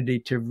opportunity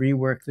to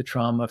rework the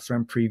trauma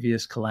from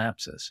previous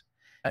collapses?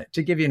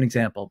 To give you an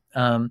example,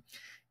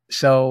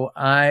 so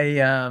I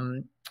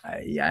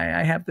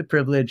have the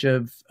privilege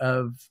of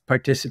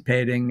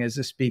participating as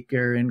a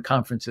speaker in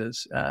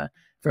conferences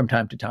from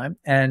time to time,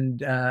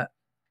 and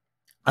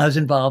I was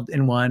involved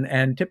in one,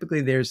 and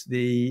typically there's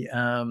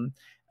some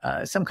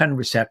kind of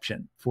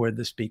reception for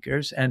the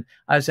speakers. And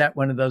I was at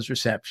one of those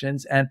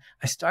receptions, and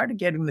I started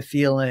getting the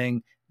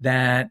feeling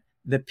that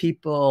the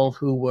people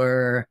who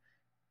were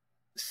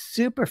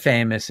super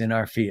famous in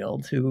our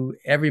field, who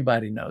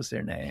everybody knows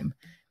their name,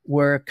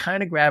 were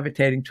kind of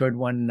gravitating toward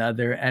one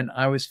another, and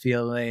I was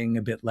feeling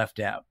a bit left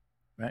out,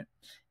 right?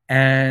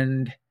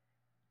 And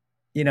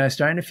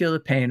starting to feel the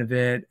pain of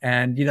it,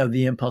 and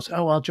the impulse,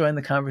 oh, I'll join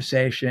the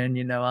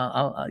conversation,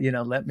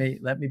 I'll let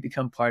me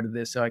become part of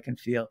this so I can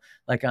feel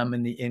like I'm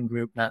in the in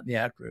group, not in the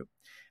out group.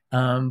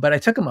 But I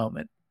took a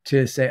moment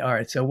to say, all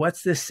right, so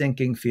what's this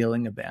sinking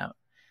feeling about?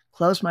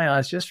 close my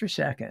eyes just for a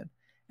second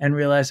and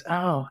realize,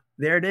 oh,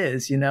 there it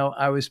is. You know,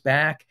 I was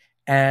back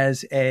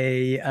as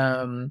a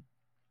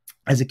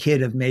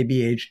kid of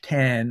maybe age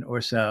 10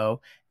 or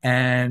so.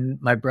 And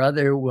my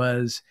brother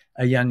was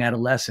a young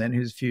adolescent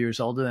who's a few years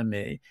older than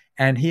me.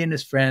 And he and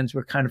his friends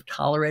were kind of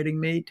tolerating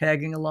me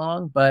tagging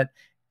along, but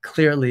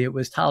clearly it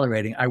was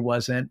tolerating. I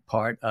wasn't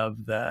part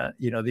of the,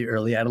 you know, the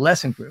early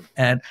adolescent group.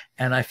 And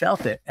I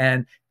felt it.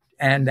 And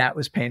that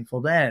was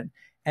painful then.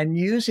 And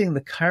using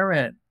the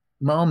current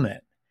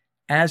moment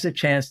as a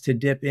chance to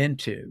dip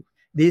into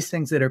these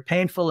things that are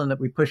painful and that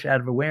we push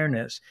out of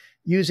awareness,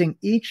 using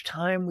each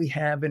time we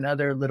have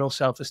another little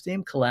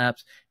self-esteem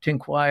collapse to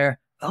inquire,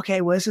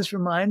 okay, what does this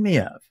remind me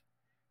of?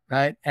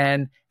 Right.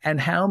 And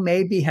how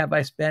maybe have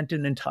I spent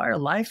an entire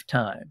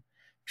lifetime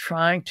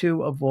trying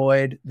to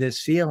avoid this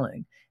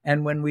feeling?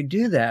 And when we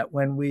do that,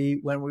 when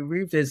we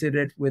revisit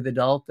it with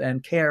adult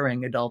and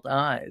caring adult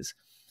eyes,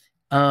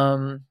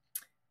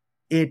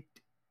 it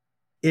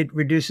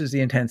reduces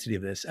the intensity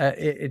of this.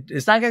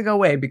 It's not going to go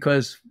away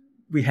because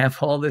we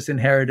have all this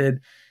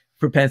inherited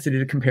propensity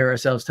to compare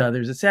ourselves to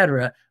others, et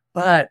cetera.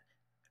 But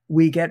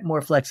we get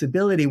more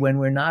flexibility when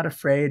we're not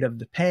afraid of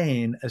the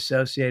pain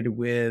associated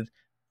with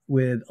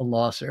a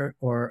loss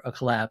or a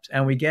collapse.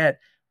 And we get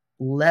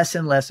less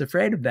and less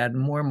afraid of that and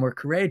more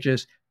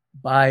courageous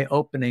by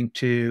opening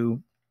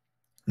to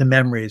the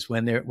memories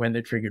when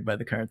they're triggered by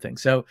the current thing.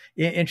 So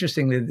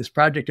interestingly, this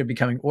project of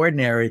becoming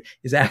ordinary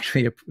is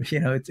actually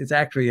it's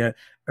actually a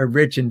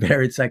rich and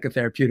varied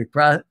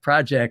psychotherapeutic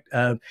project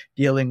of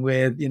dealing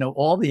with, you know,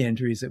 all the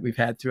injuries that we've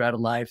had throughout a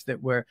life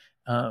that were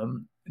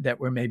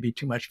maybe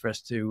too much for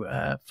us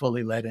to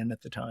fully let in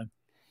at the time.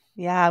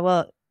 Yeah,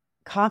 well,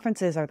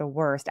 conferences are the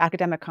worst.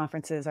 Academic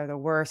conferences are the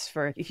worst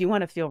for, if you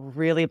want to feel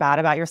really bad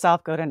about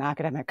yourself, go to an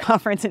academic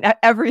conference and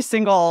every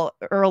single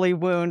early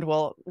wound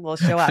will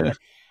show up. But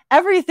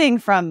everything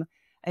from,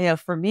 you know,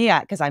 for me,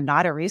 because I'm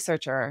not a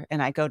researcher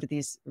and I go to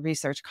these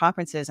research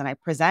conferences and I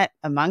present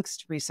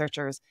amongst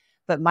researchers,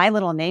 but my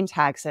little name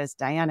tag says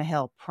Diana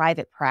Hill,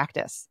 private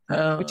practice,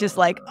 which is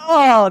like,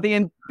 oh, the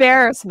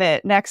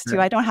embarrassment next to,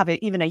 I don't have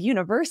even a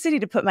university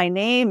to put my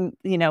name,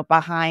 you know,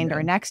 behind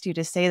or next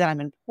to say that I'm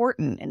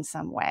important in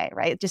some way,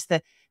 right? Just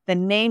the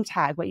name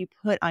tag, what you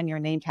put on your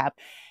name tag.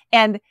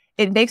 And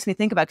it makes me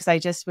think about, because I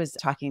just was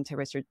talking to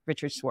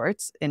Richard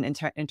Schwartz in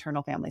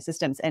internal family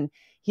systems, and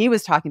he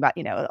was talking about,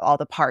 you know, all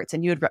the parts,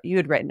 and you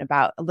had written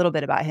about a little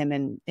bit about him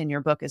in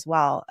your book as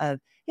well. Of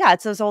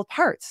it's those old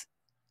parts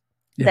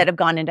that have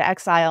gone into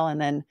exile, and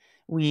then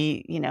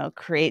we, you know,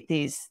 create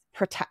these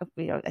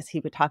as he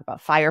would talk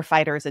about,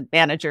 firefighters and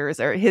managers,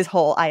 or his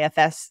whole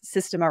IFS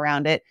system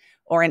around it,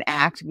 or an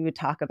ACT. We would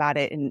talk about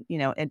it in, you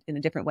know, in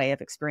a different way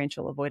of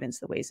experiential avoidance,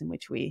 the ways in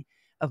which we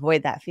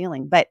avoid that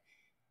feeling, but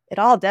it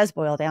all does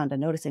boil down to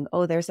noticing,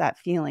 oh, there's that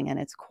feeling and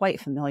it's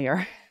quite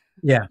familiar.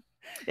 Yeah.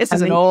 This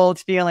is an old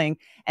feeling.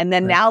 And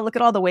then now look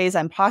at all the ways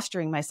I'm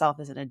posturing myself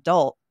as an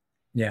adult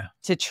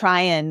to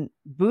try and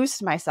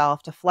boost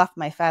myself, to fluff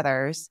my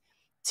feathers,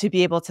 to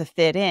be able to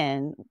fit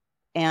in.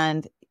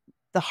 And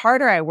the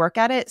harder I work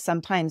at it,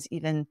 sometimes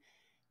even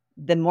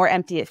the more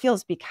empty it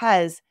feels,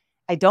 because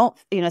I don't,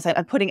 you know,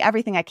 I'm putting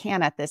everything I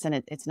can at this and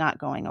it's not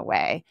going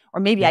away. Or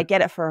maybe I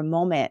get it for a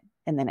moment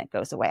and then it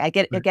goes away. I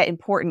get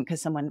important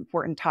because someone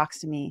important talks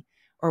to me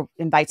or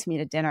invites me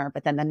to dinner.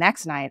 But then the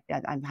next night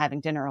I'm having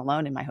dinner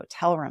alone in my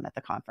hotel room at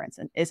the conference.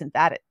 And isn't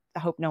that it? I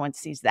hope no one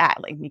sees that,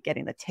 like me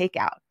getting the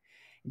takeout,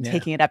 and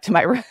taking it up to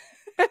my room.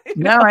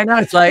 No, I know.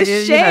 It's like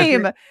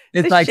shame.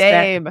 It's like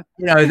shame.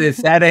 You know, it's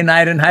Saturday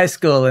night in high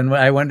school, and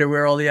I wonder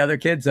where all the other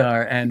kids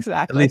are. And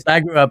at least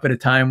I grew up at a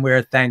time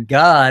where, thank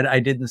God, I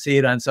didn't see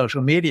it on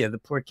social media. The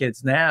poor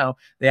kids now,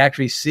 they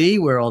actually see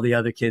where all the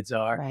other kids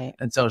are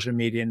on social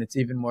media, and it's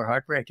even more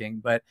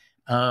heartbreaking. But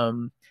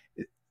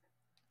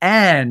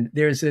and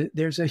there's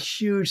a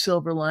huge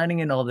silver lining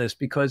in all this,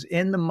 because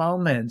in the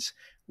moments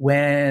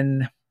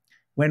when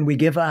we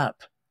give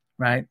up,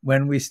 right?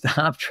 When we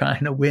stop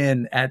trying to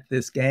win at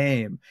this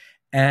game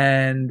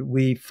and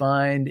we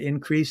find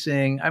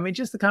increasing, I mean,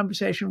 just the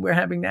conversation we're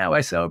having now,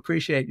 I so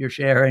appreciate your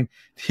sharing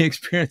the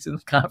experience in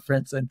the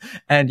conference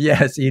and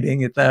yes,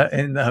 eating in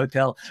the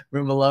hotel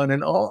room alone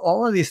and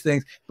all of these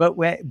things. But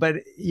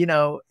you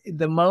know,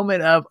 the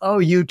moment of, oh,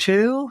 you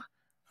too?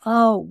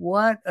 Oh,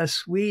 what a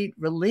sweet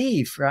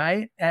relief,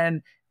 right?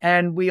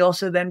 And we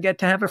also then get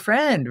to have a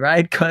friend,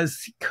 right?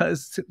 Because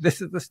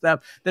this is the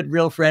stuff that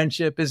real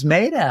friendship is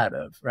made out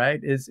of,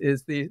 right?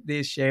 Is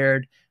these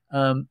shared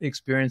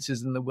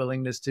experiences and the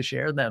willingness to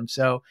share them.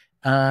 So,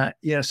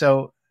 you know,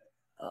 so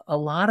a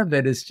lot of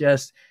it is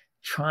just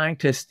trying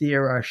to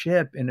steer our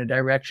ship in a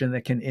direction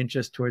that can inch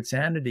us towards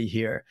sanity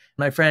here.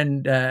 My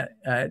friend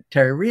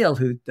Terry Real,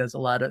 who does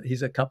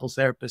he's a couples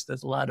therapist,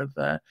 does a lot of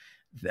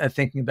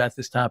thinking about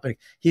this topic.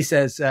 He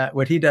says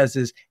what he does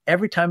is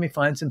every time he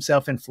finds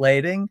himself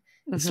inflating,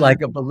 it's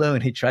like a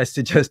balloon. He tries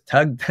to just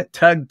tug,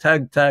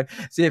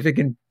 see if he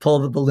can pull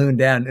the balloon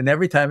down. And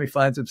every time he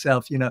finds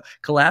himself, you know,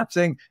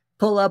 collapsing,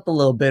 pull up a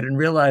little bit and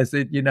realize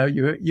that,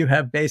 you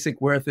have basic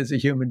worth as a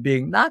human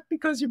being, not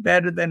because you're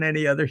better than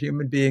any other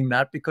human being,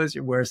 not because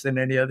you're worse than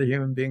any other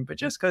human being, but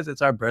just because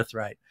it's our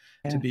birthright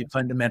to be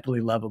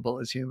fundamentally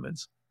lovable as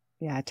humans.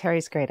 Yeah,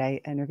 Terry's great.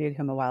 I interviewed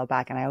him a while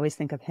back, and I always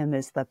think of him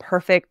as the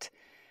perfect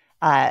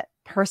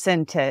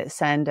person to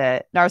send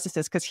a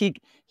narcissist, because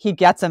he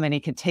gets them and he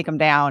can take them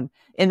down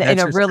in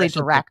a really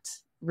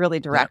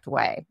direct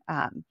way.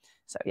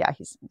 So yeah,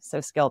 he's so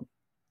skilled.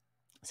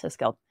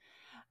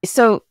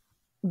 So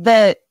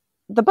the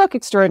book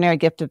Extraordinary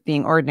Gift of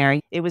Being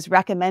Ordinary, it was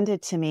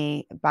recommended to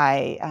me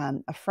by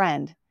a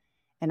friend,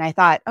 and I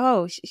thought,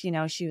 oh, she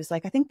was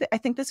like, I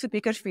think this would be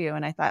good for you,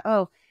 and I thought,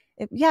 oh,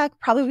 it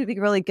probably would be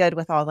really good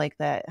with all like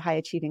the high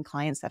achieving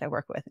clients that I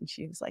work with, and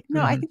she was like,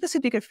 no, I think this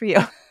would be good for you.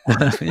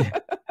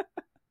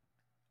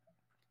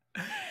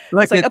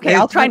 Look, it's like, okay,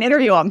 I'll try and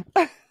interview them.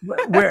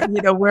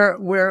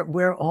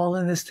 we're all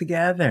in this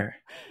together.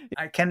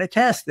 I can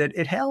attest that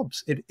it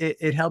helps.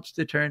 It helps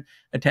to turn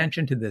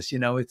attention to this.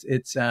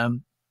 It's a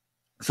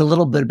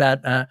little bit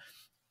about a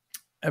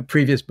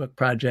previous book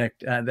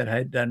project that I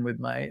had done with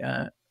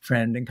my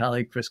friend and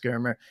colleague Chris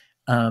Germer,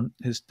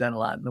 who's done a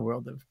lot in the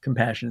world of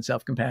compassion and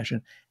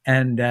self-compassion.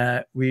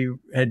 And we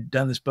had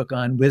done this book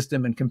on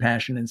wisdom and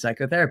compassion in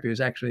psychotherapy. It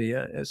was actually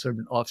a sort of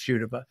an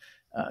offshoot of a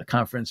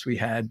conference we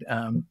had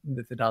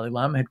that the Dalai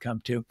Lama had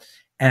come to,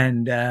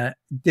 and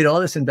did all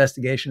this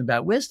investigation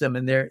about wisdom.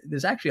 And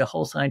there's actually a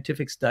whole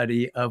scientific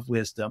study of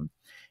wisdom.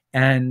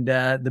 And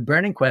the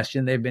burning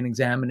question they've been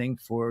examining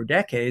for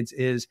decades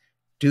is,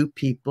 do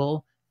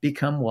people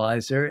become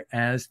wiser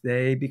as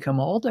they become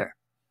older?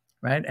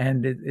 Right.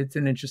 And it's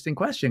an interesting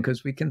question,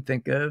 because we can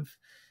think of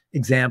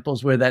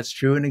examples where that's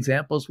true and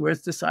examples where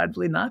it's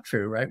decidedly not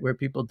true, right? Where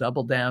people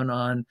double down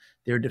on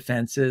their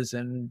defenses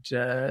and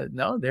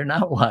no, they're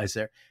not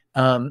wiser.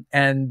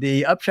 And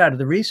the upshot of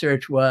the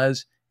research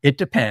was it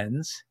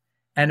depends.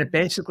 And it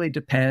basically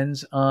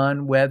depends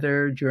on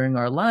whether during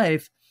our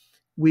life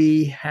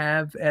we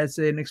have as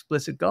an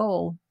explicit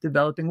goal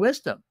developing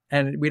wisdom.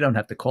 And we don't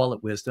have to call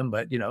it wisdom,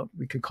 but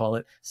we could call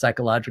it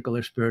psychological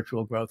or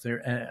spiritual growth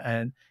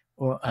and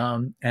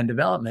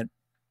development.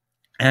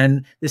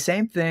 And the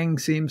same thing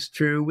seems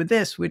true with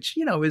this, which,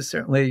 is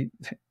certainly,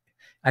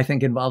 I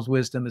think, involves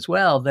wisdom as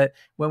well, that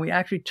when we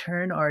actually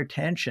turn our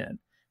attention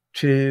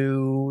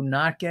to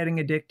not getting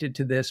addicted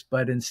to this,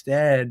 but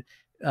instead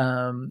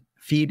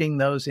feeding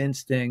those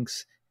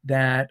instincts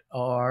that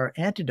are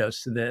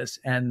antidotes to this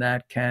and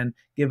that can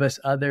give us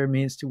other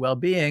means to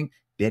well-being,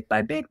 bit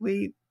by bit,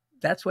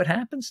 that's what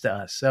happens to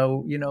us.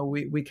 So,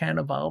 we can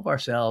evolve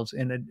ourselves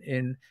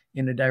in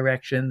a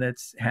direction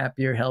that's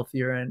happier,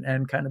 healthier,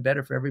 and kind of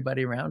better for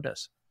everybody around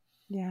us.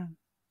 Yeah,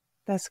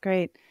 that's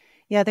great.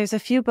 Yeah, there's a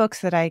few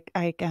books that I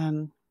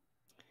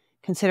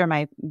consider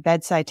my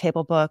bedside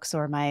table books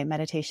or my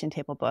meditation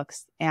table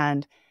books.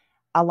 And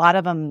a lot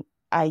of them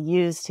I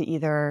use to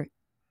either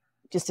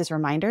just as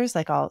reminders,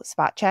 like I'll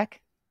spot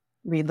check,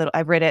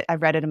 I've read it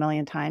a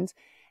million times.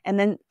 And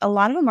then a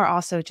lot of them are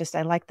also just,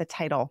 I like the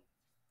title.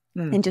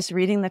 And just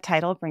reading the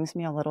title brings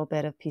me a little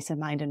bit of peace of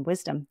mind and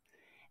wisdom.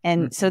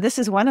 And so this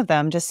is one of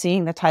them, just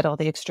seeing the title,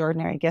 The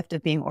Extraordinary Gift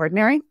of Being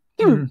Ordinary.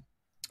 On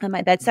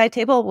my bedside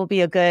table will be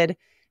a good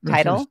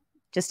title,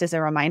 just as a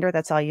reminder.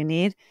 That's all you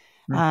need.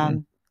 I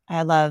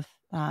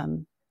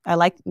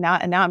like now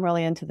I'm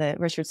really into the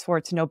Richard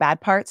Swartz No Bad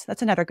Parts.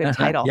 That's another good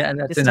title. Yeah,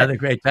 that's another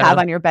great title. Have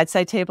on your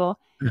bedside table.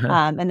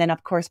 And then,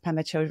 of course, Pema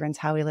Chodron's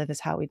How We Live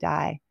is How We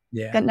Die.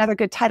 Yeah, got another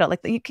good title.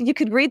 Like you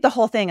could read the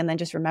whole thing and then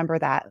just remember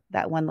that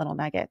one little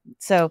nugget.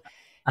 So,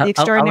 The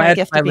Extraordinary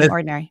Gift of Being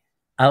Ordinary.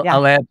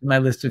 I'll add to my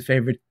list of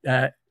favorite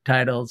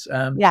titles.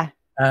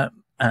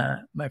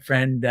 My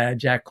friend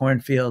Jack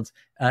Kornfield's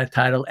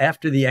title,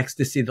 After the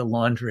Ecstasy, the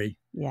Laundry.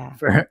 Yeah.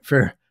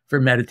 For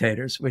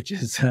meditators, which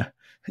is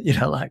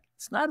like,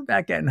 it's not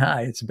about getting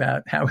high; it's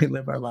about how we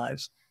live our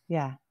lives.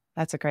 Yeah,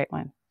 that's a great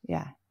one.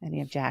 Yeah,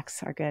 any of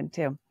Jack's are good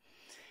too.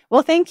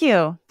 Well, thank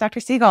you,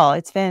 Dr. Siegel.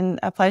 It's been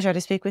a pleasure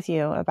to speak with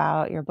you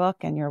about your book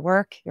and your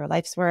work, your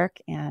life's work,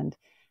 and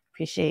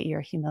appreciate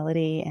your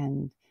humility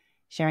and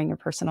sharing your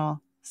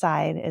personal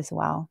side as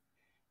well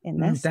in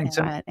this. Thanks.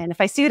 And if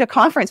I see you at a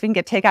conference, we can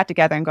get takeout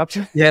together and go up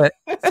to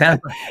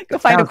go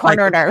find a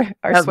corner in our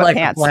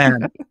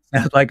sweatpants.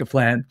 Sounds like a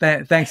plan.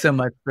 Thanks so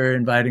much for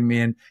inviting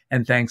me,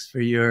 and thanks for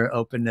your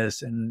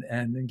openness and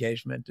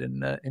engagement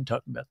in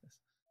talking about this.